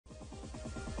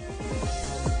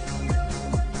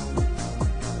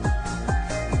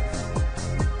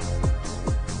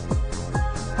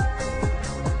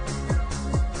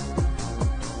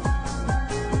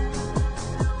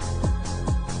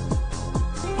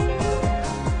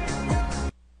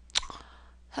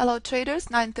Hello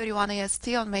traders, 9:31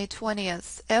 AST on May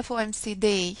 20th, FOMC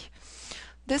day.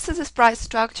 This is its price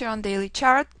structure on daily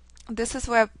chart. This is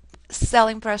where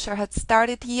selling pressure had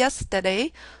started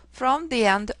yesterday from the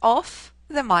end of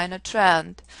the minor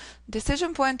trend.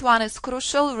 Decision point 1 is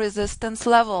crucial resistance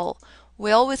level. We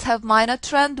always have minor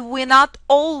trend, we not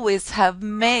always have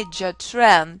major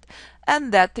trend,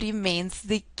 and that remains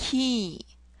the key.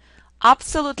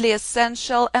 Absolutely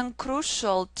essential and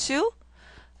crucial to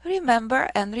remember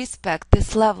and respect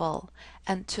this level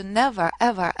and to never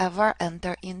ever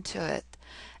enter into it.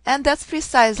 And that's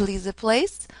precisely the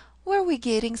place where we're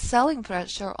getting selling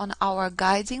pressure on our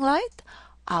guiding light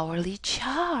hourly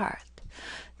chart.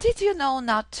 Did you know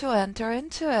not to enter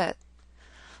into it?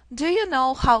 Do you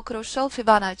know how crucial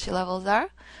Fibonacci levels are?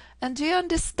 And do you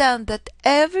understand that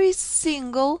every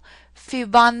single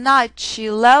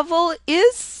Fibonacci level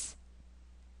is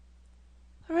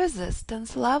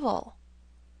resistance level?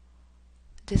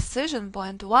 Decision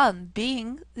point 1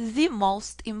 being the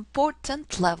most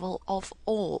important level of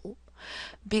all,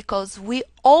 because we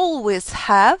always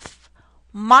have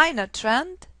minor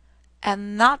trend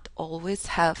and not always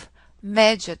have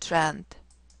major trend.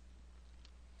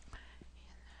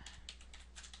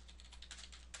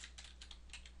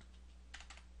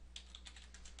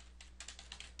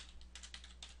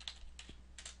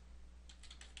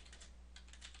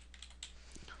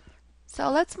 So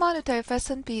let's monitor if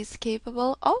S&P is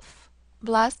capable of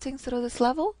blasting through this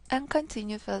level and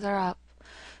continue further up.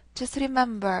 Just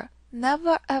remember,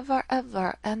 never ever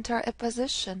enter a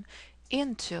position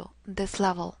into this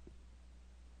level.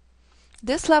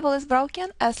 This level is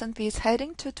broken, S&P is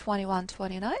heading to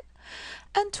 21.29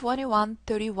 and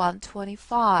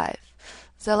 21.31.25.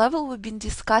 The level we've been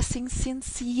discussing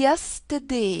since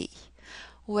yesterday,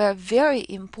 where very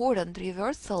important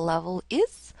reversal level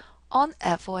is on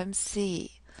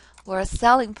FOMC, where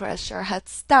selling pressure had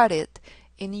started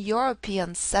in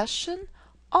European session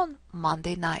on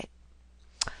Monday night.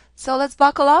 So let's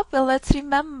buckle up and let's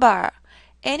remember,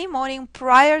 any morning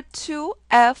prior to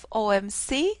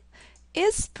FOMC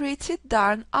is pretty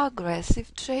darn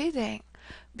aggressive trading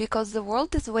because the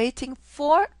world is waiting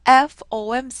for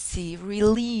FOMC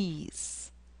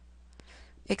release.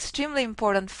 Extremely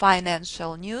important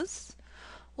financial news.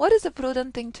 What is a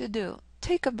prudent thing to do?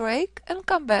 Take a break and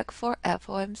come back for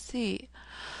FOMC,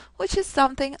 which is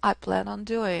something I plan on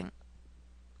doing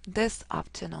this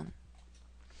afternoon.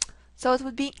 So it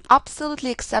would be absolutely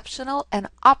exceptional and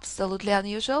absolutely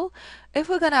unusual if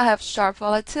we're gonna have sharp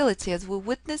volatility as we're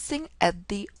witnessing at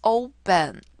the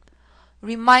open.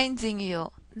 Reminding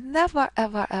you, never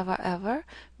ever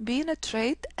be in a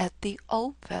trade at the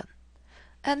open.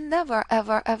 And never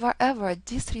ever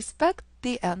disrespect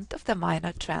the end of the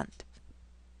minor trend.